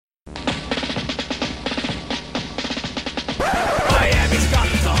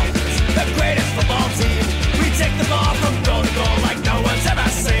the ball from goal to goal like no one's ever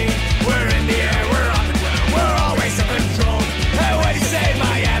seen. We're in the air, we're on the ground, we're always in control. And when you say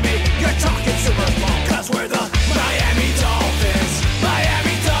Miami, you're talking Super Bowl, 'cause we're the Miami Dolphins.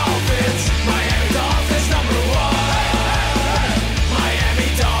 Miami Dolphins. Miami Dolphins #1. Miami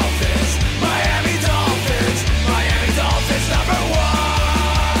Dolphins. Miami Dolphins. Miami Dolphins #1.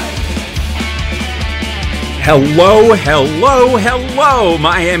 Hello, hello, hello,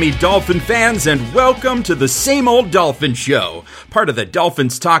 Miami Dolphin fans, and welcome to the Same Old Dolphin Show, part of the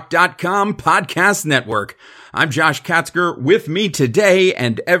DolphinsTalk.com podcast network. I'm Josh Katzker. With me today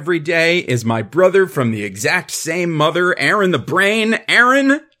and every day is my brother from the exact same mother, Aaron the Brain.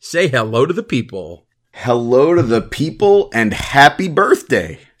 Aaron, say hello to the people. Hello to the people and happy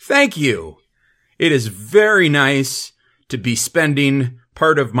birthday. Thank you. It is very nice to be spending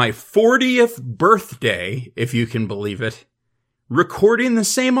part of my 40th birthday, if you can believe it, recording the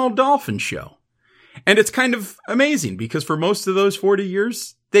Same Old Dolphin Show. And it's kind of amazing because for most of those 40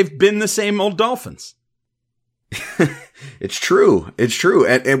 years, they've been the same old Dolphins. It's true. It's true.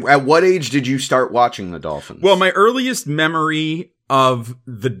 At what age did you start watching the Dolphins? Well, my earliest memory of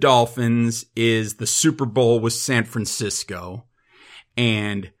the Dolphins is the Super Bowl with San Francisco.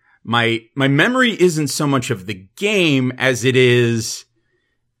 And my memory isn't so much of the game as it is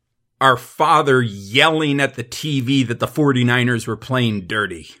our father yelling at the TV that the 49ers were playing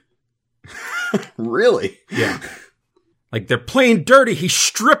dirty. Really? Yeah. Like, they're playing dirty. He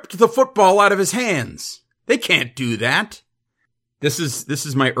stripped the football out of his hands. They can't do that. This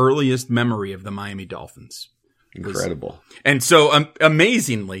is my earliest memory of the Miami Dolphins. Incredible. And so,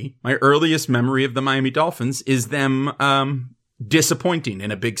 amazingly, my earliest memory of the Miami Dolphins is them disappointing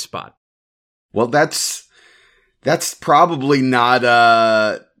in a big spot. Well, that's probably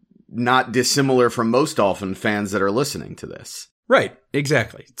not dissimilar from most Dolphin fans that are listening to this. Right,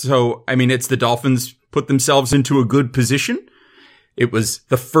 exactly. So, I mean, it's the Dolphins put themselves into a good position. It was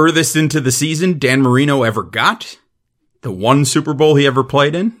the furthest into the season Dan Marino ever got, the one Super Bowl he ever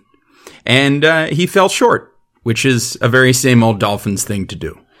played in, and he fell short, which is a very same old Dolphins thing to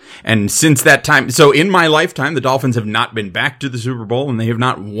do. And since that time, so in my lifetime, the Dolphins have not been back to the Super Bowl, and they have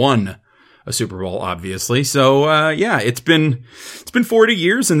not won a Super Bowl, obviously. So, yeah, it's been 40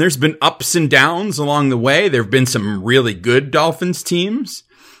 years, and there's been ups and downs along the way. There have been some really good Dolphins teams.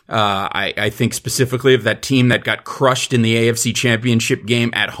 I think specifically of that team that got crushed in the AFC Championship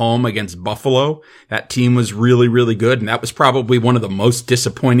game at home against Buffalo. That team was really, really good, and that was probably one of the most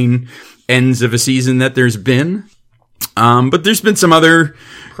disappointing ends of a season that there's been. But there's been some other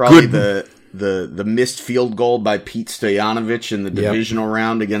probably good... the missed field goal by Pete Stoyanovich in the divisional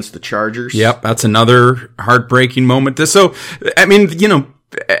round against the Chargers. Yep, that's another heartbreaking moment. So, I mean, you know,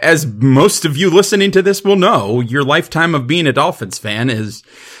 as most of you listening to this will know, your lifetime of being a Dolphins fan is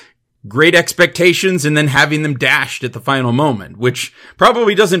great expectations and then having them dashed at the final moment, which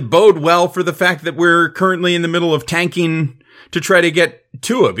probably doesn't bode well for the fact that we're currently in the middle of tanking to try to get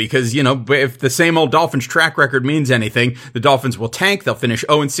Tua, because, you know, if the same old Dolphins track record means anything, the Dolphins will tank, they'll finish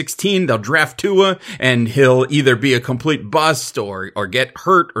 0-16, they'll draft Tua, and he'll either be a complete bust or get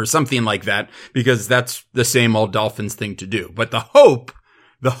hurt or something like that, because that's the same old Dolphins thing to do. But the hope,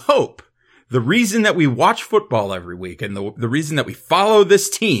 the reason that we watch football every week and the reason that we follow this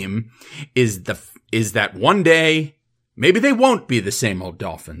team is that one day, maybe they won't be the same old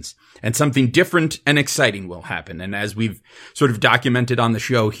Dolphins and something different and exciting will happen. And as we've sort of documented on the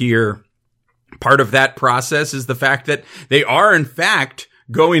show here, part of that process is the fact that they are, in fact,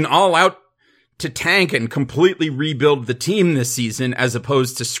 going all out to tank and completely rebuild the team this season, as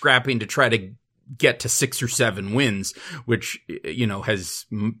opposed to scrapping to try to get to 6 or 7 wins, which, you know, has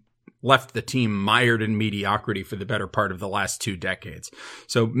left the team mired in mediocrity for the better part of the last 2 decades.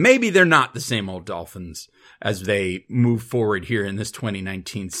 So maybe they're not the same old Dolphins as they move forward here in this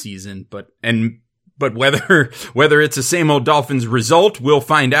 2019 season, but whether it's a same old Dolphins result, we'll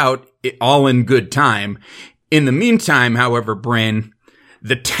find out all in good time. In the meantime, however, Brain,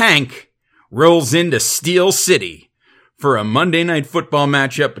 the tank rolls into Steel City for a Monday Night Football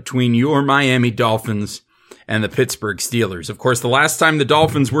matchup between your Miami Dolphins and the Pittsburgh Steelers. Of course, the last time the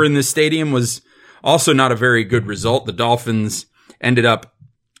Dolphins were in this stadium was also not a very good result. The Dolphins ended up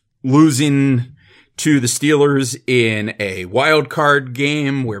losing to the Steelers in a wild card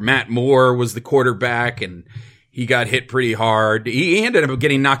game where Matt Moore was the quarterback and he got hit pretty hard. He ended up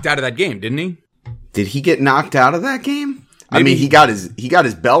getting knocked out of that game, didn't he? Did he get knocked out of that game? Maybe. I mean, he got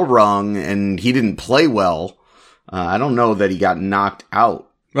his bell rung and he didn't play well. I don't know that he got knocked out.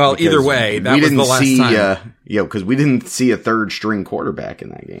 Well, either way, that was the last time. Because we didn't see a third string quarterback in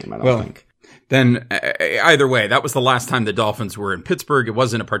that game, I don't think. Then either way, that was the last time the Dolphins were in Pittsburgh. It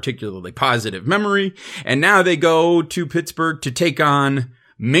wasn't a particularly positive memory. And now they go to Pittsburgh to take on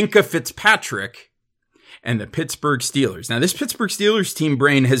Minkah Fitzpatrick and the Pittsburgh Steelers. Now, this Pittsburgh Steelers team,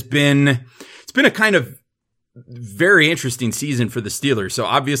 Brain, it's been a kind of very interesting season for the Steelers. So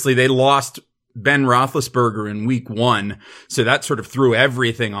obviously they lost Ben Roethlisberger in week 1. So that sort of threw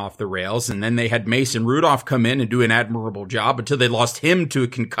everything off the rails. And then they had Mason Rudolph come in and do an admirable job until they lost him to a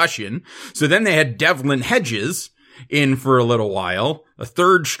concussion. So then they had Devlin Hedges in for a little while, a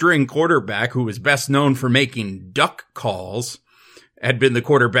third string quarterback who was best known for making duck calls, had been the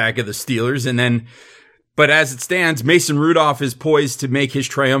quarterback of the Steelers. But as it stands, Mason Rudolph is poised to make his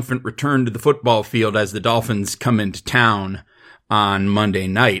triumphant return to the football field as the Dolphins come into town on Monday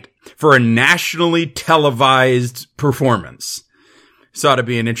night for a nationally televised performance. This ought to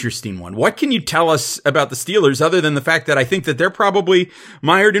be an interesting one. What can you tell us about the Steelers other than the fact that I think that they're probably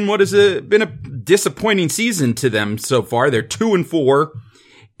mired in what has been a disappointing season to them so far? They're 2-4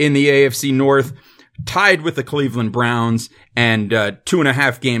 in the AFC North, tied with the Cleveland Browns and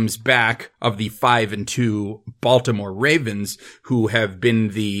 2.5 games back of the 5-2 Baltimore Ravens, who have been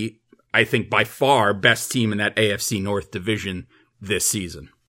the, I think, by far best team in that AFC North division this season.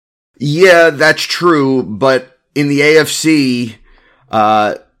 Yeah, that's true. But in the AFC,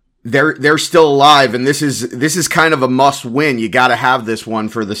 they're still alive, and this is kind of a must win. You got to have this one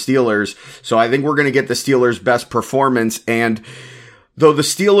for the Steelers. So I think we're going to get the Steelers' best performance. And though the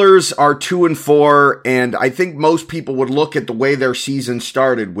Steelers are 2-4, and I think most people would look at the way their season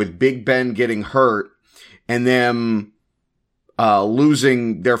started with Big Ben getting hurt and them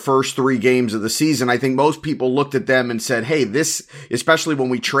losing their first 3 games of the season, I think most people looked at them and said, hey, this, especially when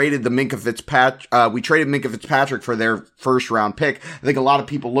we traded Minkah Fitzpatrick for their first round pick. I think a lot of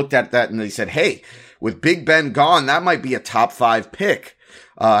people looked at that and they said, hey, with Big Ben gone, that might be a top 5 pick,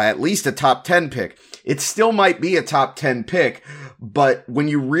 at least a top 10 pick. It still might be a top 10 pick, but when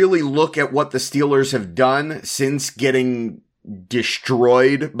you really look at what the Steelers have done since getting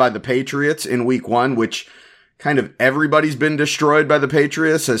destroyed by the Patriots in week 1, which kind of everybody's been destroyed by the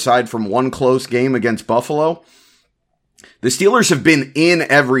Patriots aside from one close game against Buffalo. The Steelers have been in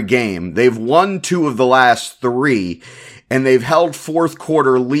every game. They've won 2 of the last 3, and they've held fourth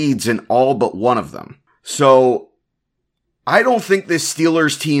quarter leads in all but one of them. So I don't think this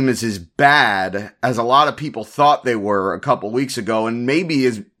Steelers team is as bad as a lot of people thought they were a couple weeks ago, and maybe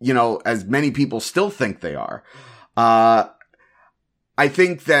as many people still think they are. I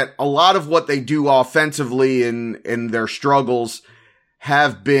think that a lot of what they do offensively in their struggles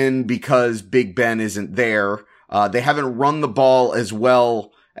have been because Big Ben isn't there. They haven't run the ball as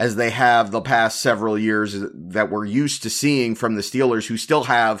well as they have the past several years that we're used to seeing from the Steelers, who still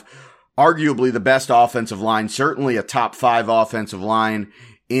have arguably the best offensive line, certainly a top 5 offensive line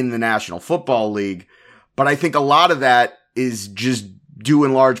in the National Football League. But I think a lot of that is just due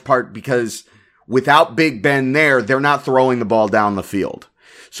in large part because without Big Ben there, they're not throwing the ball down the field.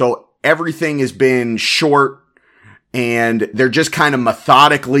 So everything has been short and they're just kind of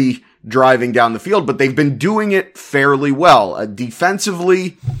methodically driving down the field, but they've been doing it fairly well.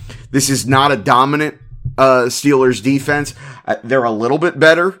 Defensively, this is not a dominant Steelers defense. They're a little bit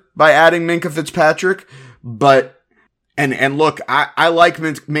better by adding Minkah Fitzpatrick, but and look, I like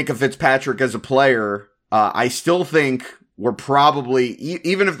Minkah Fitzpatrick as a player. I still think we're probably,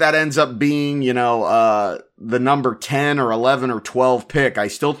 even if that ends up being, the number 10 or 11 or 12 pick, I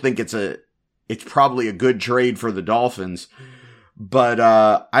still think it's probably a good trade for the Dolphins. But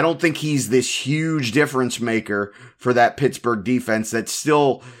I don't think he's this huge difference maker for that Pittsburgh defense that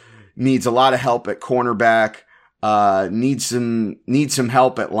still needs a lot of help at cornerback, needs some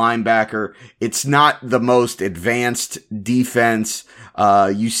help at linebacker. It's not the most advanced defense.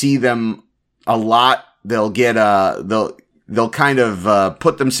 You see them a lot. They'll get they'll kind of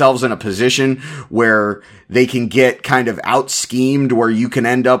put themselves in a position where they can get kind of out schemed, where you can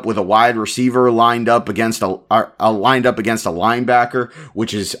end up with a wide receiver lined up against a linebacker,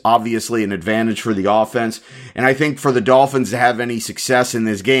 which is obviously an advantage for the offense. And I think for the Dolphins to have any success in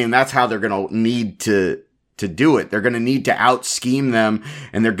this game, that's how they're going to need to do it. They're going to need to out scheme them,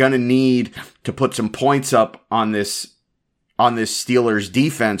 and they're going to need to put some points up on this Steelers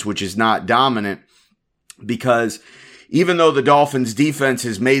defense, which is not dominant, because even though the Dolphins defense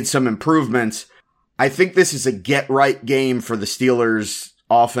has made some improvements, I think this is a get-right game for the Steelers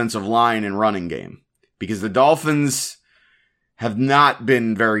offensive line and running game, because the Dolphins have not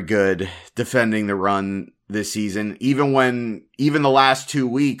been very good defending the run this season. Even the last 2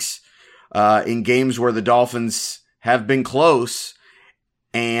 weeks, in games where the Dolphins have been close,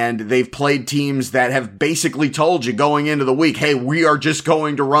 And they've played teams that have basically told you going into the week, hey, we are just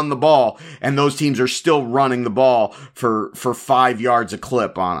going to run the ball. And those teams are still running the ball for 5 yards a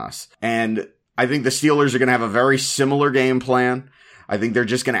clip on us. And I think the Steelers are going to have a very similar game plan. I think they're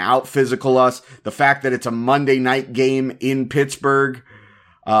just going to out-physical us. The fact that it's a Monday night game in Pittsburgh,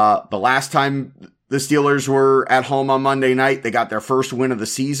 the last time the Steelers were at home on Monday night, they got their first win of the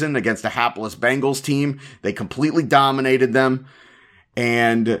season against a hapless Bengals team. They completely dominated them.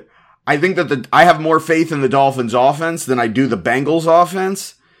 And I think that I have more faith in the Dolphins offense than I do the Bengals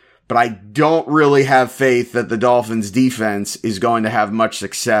offense, but I don't really have faith that the Dolphins defense is going to have much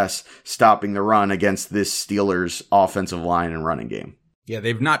success stopping the run against this Steelers offensive line and running game. Yeah,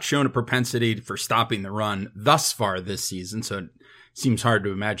 they've not shown a propensity for stopping the run thus far this season, so it seems hard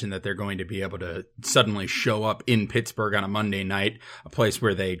to imagine that they're going to be able to suddenly show up in Pittsburgh on a Monday night, a place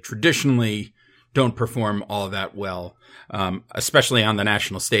where they traditionally don't perform all that well, especially on the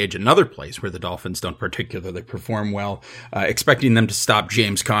national stage, another place where the Dolphins don't particularly perform well. Expecting them to stop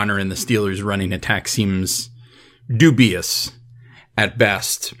James Conner and the Steelers' running attack seems dubious at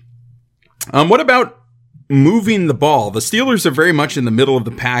best. What about moving the ball? The Steelers are very much in the middle of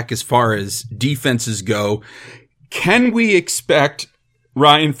the pack as far as defenses go. Can we expect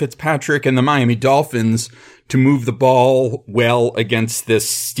Ryan Fitzpatrick and the Miami Dolphins to move the ball well against this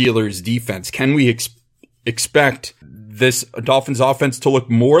Steelers defense? Can we expect this Dolphins offense to look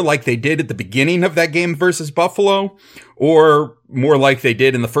more like they did at the beginning of that game versus Buffalo, or more like they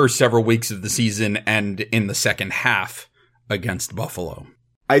did in the first several weeks of the season and in the second half against Buffalo?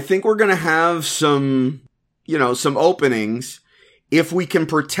 I think we're going to have some openings if we can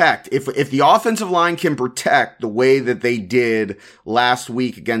protect, if the offensive line can protect the way that they did last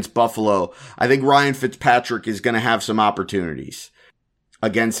week against Buffalo. I think Ryan Fitzpatrick is going to have some opportunities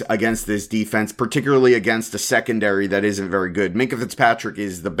against this defense, particularly against a secondary that isn't very good. Minkah Fitzpatrick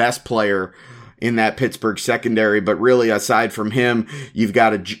is the best player in that Pittsburgh secondary, but really aside from him, you've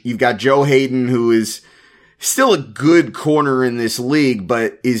got Joe Hayden, who is still a good corner in this league,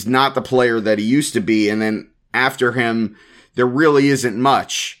 but is not the player that he used to be. And then after him, there really isn't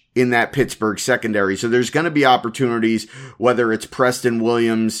much in that Pittsburgh secondary. So there's going to be opportunities, whether it's Preston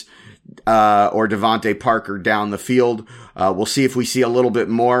Williams or Devontae Parker down the field. We'll see if we see a little bit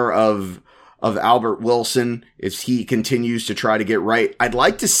more of Albert Wilson if he continues to try to get right. I'd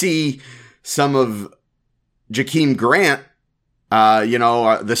like to see some of Jakeem Grant, the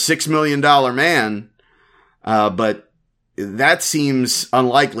 $6 million man, but that seems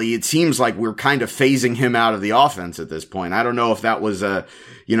unlikely. It seems like we're kind of phasing him out of the offense at this point. I don't know if that was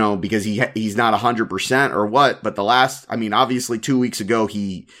because he's not 100% or what, but obviously 2 weeks ago,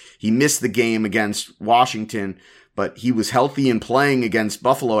 he missed the game against Washington, but he was healthy and playing against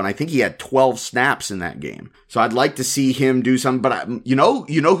Buffalo. And I think he had 12 snaps in that game. So I'd like to see him do something, but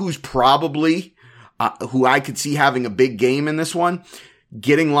who's probably, who I could see having a big game in this one,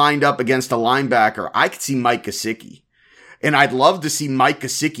 getting lined up against a linebacker. I could see Mike Gesicki. And I'd love to see Mike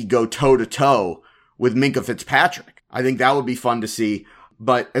Gesicki go toe-to-toe with Minkah Fitzpatrick. I think that would be fun to see.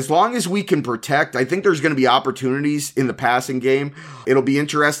 But as long as we can protect, I think there's going to be opportunities in the passing game. It'll be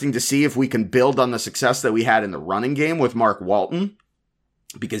interesting to see if we can build on the success that we had in the running game with Mark Walton,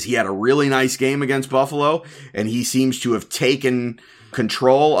 because he had a really nice game against Buffalo, and he seems to have taken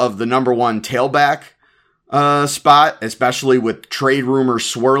control of the number one tailback spot, especially with trade rumors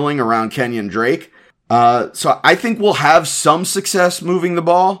swirling around Kenyan Drake. So I think we'll have some success moving the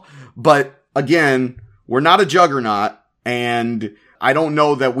ball, but again, we're not a juggernaut, and I don't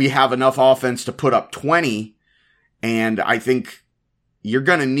know that we have enough offense to put up 20, and I think you're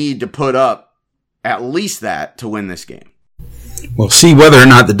going to need to put up at least that to win this game. We'll see whether or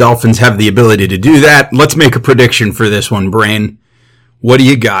not the Dolphins have the ability to do that. Let's make a prediction for this one, Brain. What do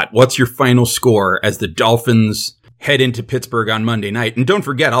you got? What's your final score as the Dolphins head into Pittsburgh on Monday night? And don't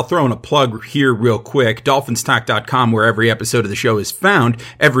forget, I'll throw in a plug here real quick, dolphinstalk.com, where every episode of the show is found.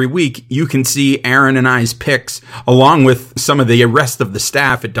 Every week, you can see Aaron and I's picks, along with some of the rest of the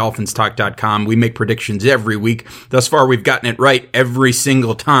staff at dolphinstalk.com. We make predictions every week. Thus far, we've gotten it right every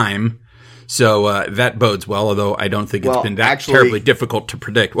single time. So that bodes well, although I don't think it's been that terribly difficult to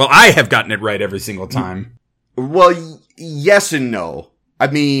predict. Well, I have gotten it right every single time. Well, yes and no. I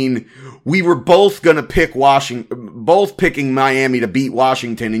mean, we were both going to pick picking Miami to beat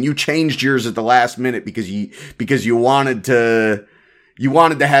Washington, and you changed yours at the last minute because you wanted to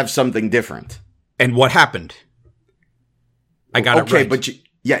have something different. And what happened? I got it right. But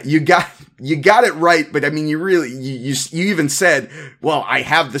you got it right, but I mean, you even said, well, I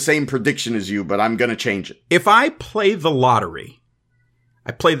have the same prediction as you, but I'm going to change it. If I play the lottery,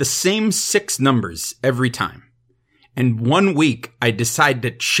 I play the same 6 numbers every time. And 1 week, I decide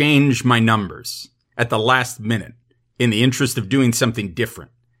to change my numbers at the last minute in the interest of doing something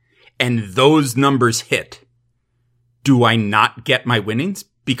different. And those numbers hit. Do I not get my winnings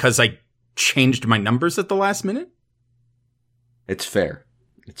because I changed my numbers at the last minute? It's fair.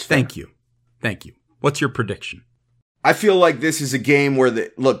 It's fair. Thank you. Thank you. What's your prediction? I feel like this is a game where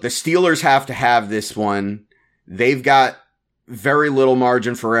the Steelers have to have this one. They've got very little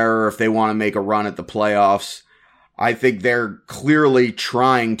margin for error if they want to make a run at the playoffs. I think they're clearly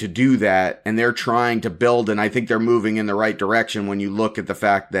trying to do that, and they're trying to build, and I think they're moving in the right direction when you look at the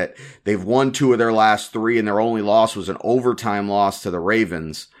fact that they've won 2 of their last 3, and their only loss was an overtime loss to the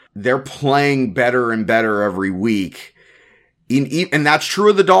Ravens. They're playing better and better every week. And that's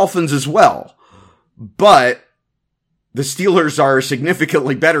true of the Dolphins as well. But the Steelers are a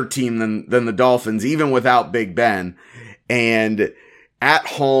significantly better team than the Dolphins, even without Big Ben. And at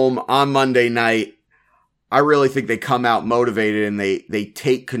home on Monday night, I really think they come out motivated and they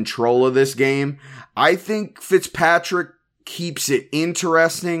take control of this game. I think Fitzpatrick keeps it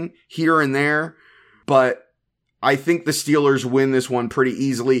interesting here and there, but I think the Steelers win this one pretty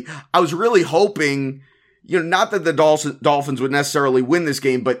easily. I was really hoping, not that the Dolphins would necessarily win this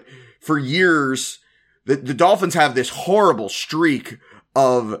game, but for years, the Dolphins have this horrible streak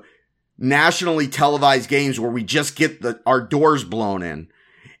of nationally televised games where we just get our doors blown in.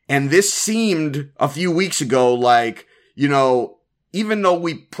 And this seemed a few weeks ago like, even though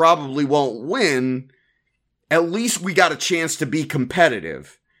we probably won't win, at least we got a chance to be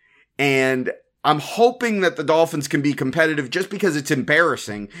competitive. And I'm hoping that the Dolphins can be competitive just because it's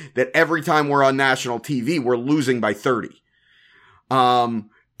embarrassing that every time we're on national TV, we're losing by 30.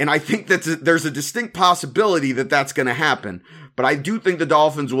 And I think that there's a distinct possibility that that's going to happen. But I do think the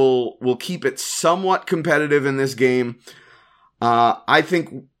Dolphins will keep it somewhat competitive in this game. I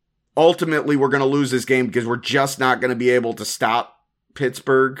think ultimately we're going to lose this game because we're just not going to be able to stop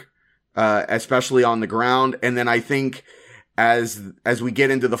Pittsburgh, especially on the ground. And then I think as we get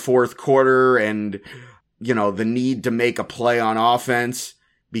into the fourth quarter and, the need to make a play on offense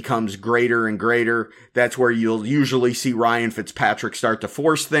becomes greater and greater, that's where you'll usually see Ryan Fitzpatrick start to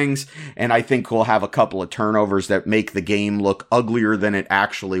force things. And I think we'll have a couple of turnovers that make the game look uglier than it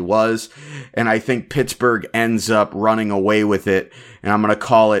actually was. And I think Pittsburgh ends up running away with it. And I'm going to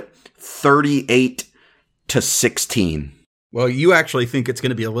call it 38-16. Well, you actually think it's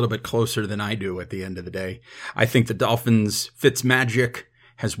going to be a little bit closer than I do at the end of the day. I think the Dolphins' Fitzmagic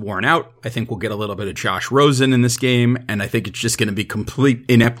has worn out. I think we'll get a little bit of Josh Rosen in this game, and I think it's just going to be complete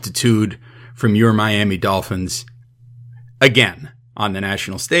ineptitude from your Miami Dolphins again on the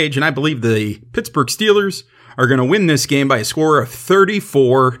national stage. And I believe the Pittsburgh Steelers are going to win this game by a score of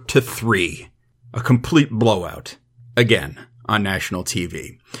 34-3. A complete blowout again on national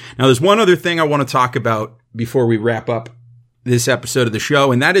TV. Now, there's one other thing I want to talk about before we wrap up this episode of the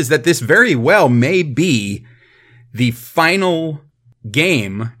show, and that is that this very well may be the final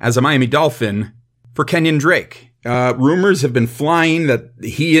game as a Miami Dolphin for Kenyan Drake. Rumors have been flying that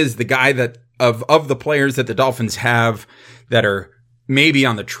he is the guy that of the players that the Dolphins have that are maybe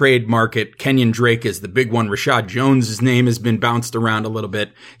on the trade market. Kenyan Drake is the big one. Rashad Jones' name has been bounced around a little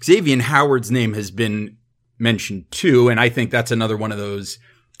bit. Xavier Howard's name has been mentioned too, and I think that's another one of those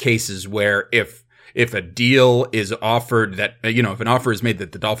cases where if a deal is offered that, if an offer is made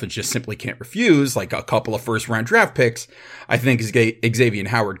that the Dolphins just simply can't refuse, like a couple of first round draft picks, I think Xavier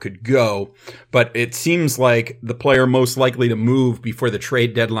Howard could go. But it seems like the player most likely to move before the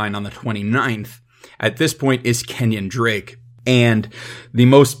trade deadline on the 29th at this point is Kenyan Drake. And the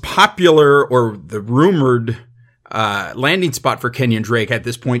most popular or the rumored landing spot for Kenyan Drake at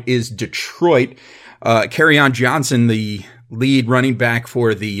this point is Detroit. Kerryon Johnson, the lead running back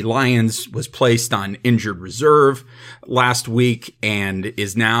for the Lions, was placed on injured reserve last week and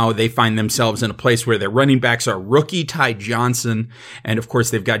they find themselves in a place where their running backs are rookie Ty Johnson. And of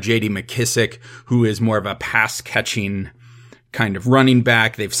course, they've got JD McKissick, who is more of a pass catching kind of running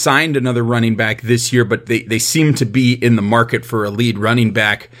back. They've signed another running back this year, but they seem to be in the market for a lead running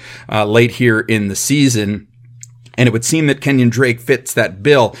back late here in the season. And it would seem that Kenyan Drake fits that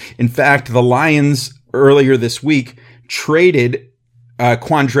bill. In fact, the Lions earlier this week traded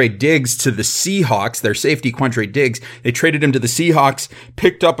Quandre Diggs to the Seahawks, their safety Quandre Diggs. They traded him to the Seahawks,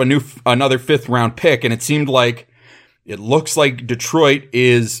 picked up another 5th round pick, and it looks like Detroit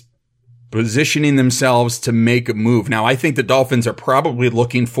is positioning themselves to make a move. Now, I think the Dolphins are probably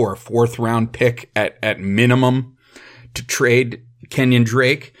looking for a 4th round pick at minimum to trade Kenyan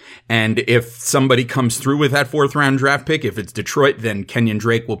Drake. And if somebody comes through with that 4th round draft pick, if it's Detroit, then Kenyan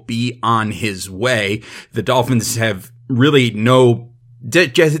Drake will be on his way. The Dolphins have really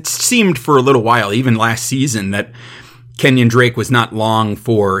it seemed for a little while, even last season, that Kenyan Drake was not long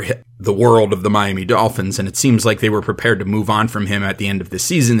for the world of the Miami Dolphins, and it seems like they were prepared to move on from him at the end of the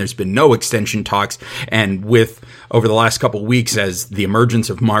season. There's been no extension talks, and with over the last couple weeks, as the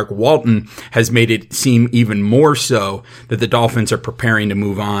emergence of Mark Walton has made it seem even more so that the Dolphins are preparing to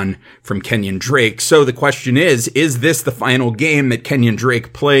move on from Kenyan Drake. So the question is this the final game that Kenyan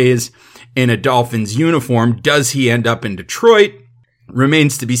Drake plays in a Dolphins uniform? Does he end up in Detroit?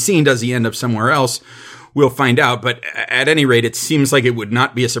 Remains to be seen. Does he end up somewhere else? We'll find out, but at any rate, it seems like it would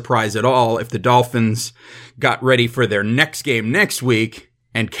not be a surprise at all if the Dolphins got ready for their next game next week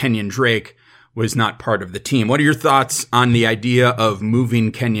and Kenyan Drake was not part of the team. What are your thoughts on the idea of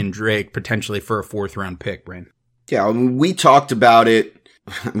moving Kenyan Drake potentially for a 4th-round pick, Brain? Yeah, we talked about it.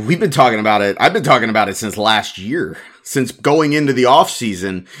 We've been talking about it. I've been talking about it since last year. Since going into the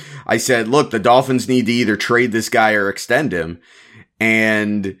offseason, I said, look, the Dolphins need to either trade this guy or extend him.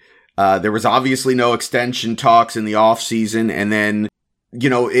 And there was obviously no extension talks in the offseason. And then,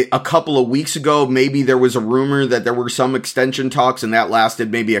 a couple of weeks ago, maybe there was a rumor that there were some extension talks, and that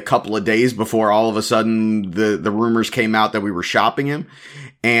lasted maybe a couple of days before all of a sudden the rumors came out that we were shopping him.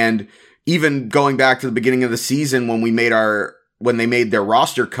 And even going back to the beginning of the season when they made their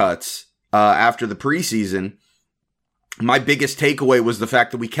roster cuts after the preseason, my biggest takeaway was the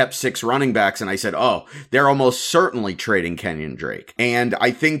fact that we kept 6 running backs, and I said, oh, they're almost certainly trading Kenyan Drake. And I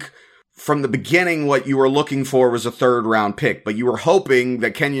think from the beginning, what you were looking for was a 3rd-round pick, but you were hoping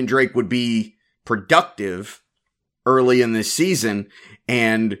that Kenyan Drake would be productive early in this season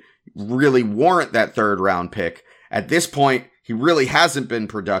and really warrant that 3rd-round pick. At this point, he really hasn't been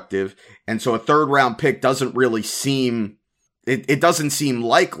productive, and so a 3rd-round pick doesn't really seem, it doesn't seem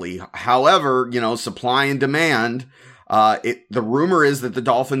likely. However, supply and demand, the rumor is that the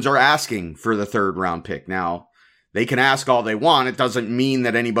Dolphins are asking for the 3rd-round pick. Now, they can ask all they want. It doesn't mean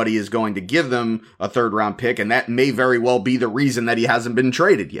that anybody is going to give them a 3rd-round pick, and that may very well be the reason that he hasn't been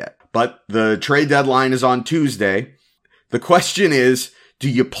traded yet. But the trade deadline is on Tuesday. The question is, do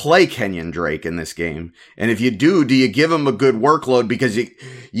you play Kenyan Drake in this game? And if you do you give him a good workload? Because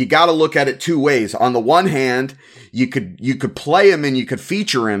you got to look at it 2 ways. On the one hand, you could play him and you could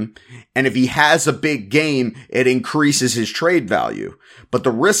feature him, and if he has a big game, it increases his trade value. But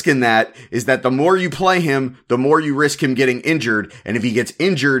the risk in that is that the more you play him, the more you risk him getting injured, and if he gets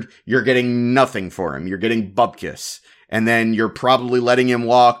injured, you're getting nothing for him. You're getting bupkis. And then you're probably letting him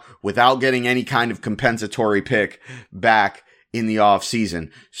walk without getting any kind of compensatory pick back in the off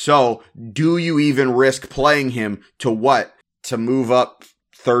season. So do you even risk playing him to move up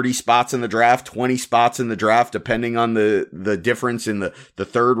 30 spots in the draft, 20 spots in the draft, depending on the difference in the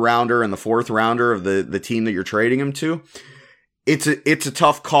 3rd rounder and the 4th rounder of the team that you're trading him to? It's a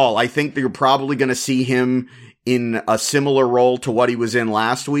tough call. I think that you're probably going to see him in a similar role to what he was in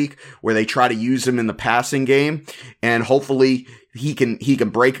last week, where they try to use him in the passing game, and hopefully he can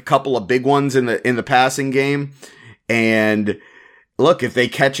break a couple of big ones in the passing game. And look, if they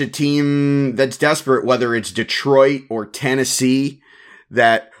catch a team that's desperate, whether it's Detroit or Tennessee,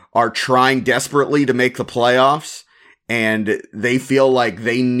 that are trying desperately to make the playoffs, and they feel like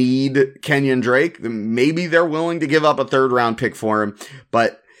they need Kenyan Drake, maybe they're willing to give up a 3rd-round pick for him.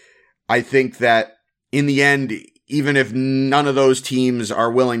 But I think that in the end, even if none of those teams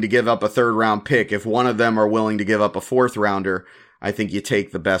are willing to give up a 3rd-round pick, if one of them are willing to give up a 4th-rounder, I think you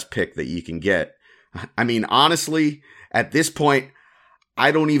take the best pick that you can get. I mean, honestly, at this point,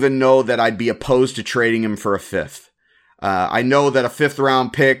 I don't even know that I'd be opposed to trading him for a 5th. I know that a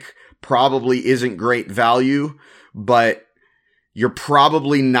 5th-round pick probably isn't great value, but you're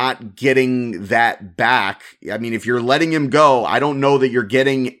probably not getting that back. I mean, if you're letting him go, I don't know that you're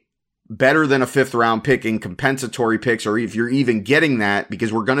getting better than a 5th-round pick in compensatory picks, or if you're even getting that,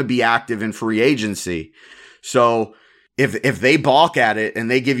 because we're going to be active in free agency. So if they balk at it and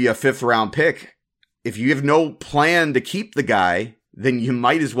they give you a 5th-round pick, if you have no plan to keep the guy, then you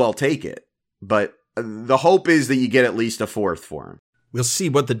might as well take it. But the hope is that you get at least a 4th for him. We'll see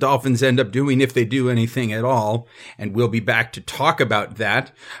what the Dolphins end up doing, if they do anything at all, and we'll be back to talk about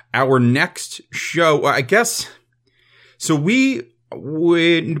that. Our next show, I guess, so we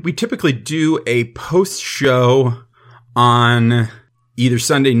typically do a post show on either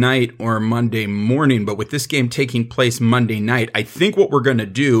Sunday night or Monday morning, but with this game taking place Monday night, I think what we're going to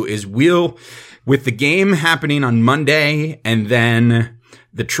do is with the game happening on Monday and then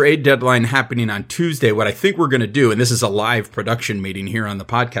the trade deadline happening on Tuesday, what I think we're going to do, and this is a live production meeting here on the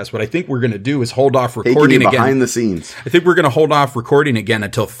podcast, what I think we're going to do is hold off recording again. Behind the scenes. I think we're going to hold off recording again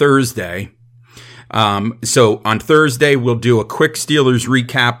until Thursday. So on Thursday, we'll do a quick Steelers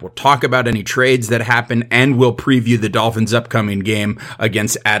recap. We'll talk about any trades that happen, and we'll preview the Dolphins' upcoming game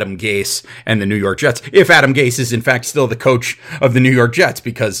against Adam Gase and the New York Jets. If Adam Gase is in fact still the coach of the New York Jets,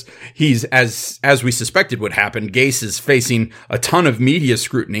 because he's, as we suspected would happen, Gase is facing a ton of media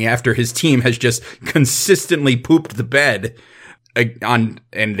scrutiny after his team has just consistently pooped the bed and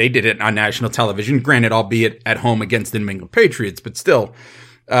they did it on national television, granted, albeit at home against the New England Patriots, but still.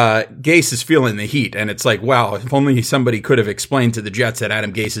 Gase is feeling the heat, and it's like, wow, if only somebody could have explained to the Jets that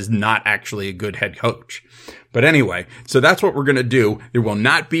Adam Gase is not actually a good head coach. But anyway, so that's what we're going to do. There will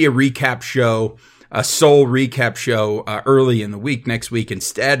not be a recap show, a sole recap show early in the week next week.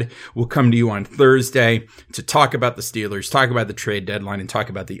 Instead, we'll come to you on Thursday to talk about the Steelers, talk about the trade deadline, and talk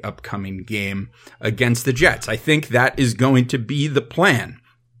about the upcoming game against the Jets. I think that is going to be the plan.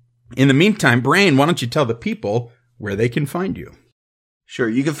 In the meantime, Brain, why don't you tell the people where they can find you? Sure.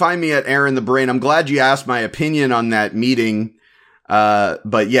 You can find me at Aaron the Brain. I'm glad you asked my opinion on that meeting.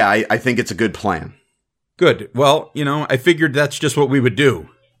 But yeah, I think it's a good plan. Good. Well, I figured that's just what we would do.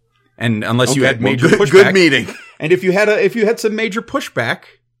 And unless you had major pushback. Good meeting. And if you had some major pushback,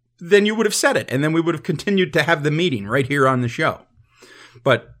 then you would have said it. And then we would have continued to have the meeting right here on the show.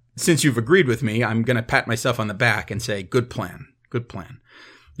 But since you've agreed with me, I'm going to pat myself on the back and say, good plan. Good plan.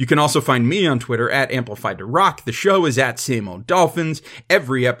 You can also find me on Twitter at Amplified to Rock. The show is at Same Old Dolphins.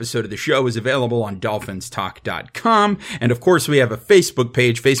 Every episode of the show is available on dolphinstalk.com. And of course, we have a Facebook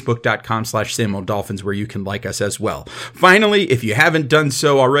page, facebook.com/Same Old Dolphins, where you can like us as well. Finally, if you haven't done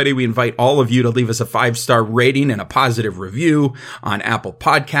so already, we invite all of you to leave us a 5-star rating and a positive review on Apple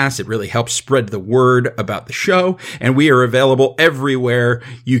Podcasts. It really helps spread the word about the show. And we are available everywhere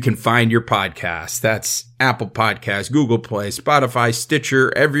you can find your podcasts. That's Apple Podcasts, Google Play, Spotify,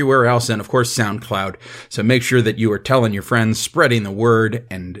 Stitcher, everywhere else, and of course SoundCloud. So make sure that you are telling your friends, spreading the word,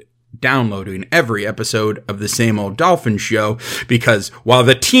 and downloading every episode of the Same Old Dolphins Show, because while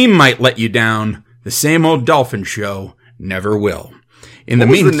the team might let you down, the Same Old Dolphins Show never will. What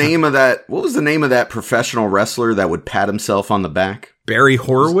was the name of that professional wrestler that would pat himself on the back? Barry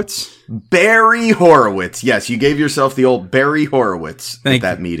Horowitz? Barry Horowitz. Yes, you gave yourself the old Barry Horowitz at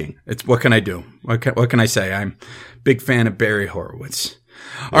that meeting. What can I do? What can I say? I'm a big fan of Barry Horowitz.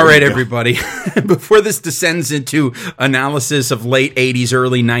 All right, everybody. Before this descends into analysis of late 80s,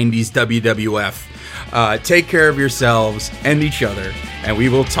 early 90s WWF, take care of yourselves and each other, and we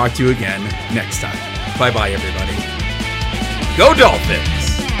will talk to you again next time. Bye-bye, everybody. Go Dolphins!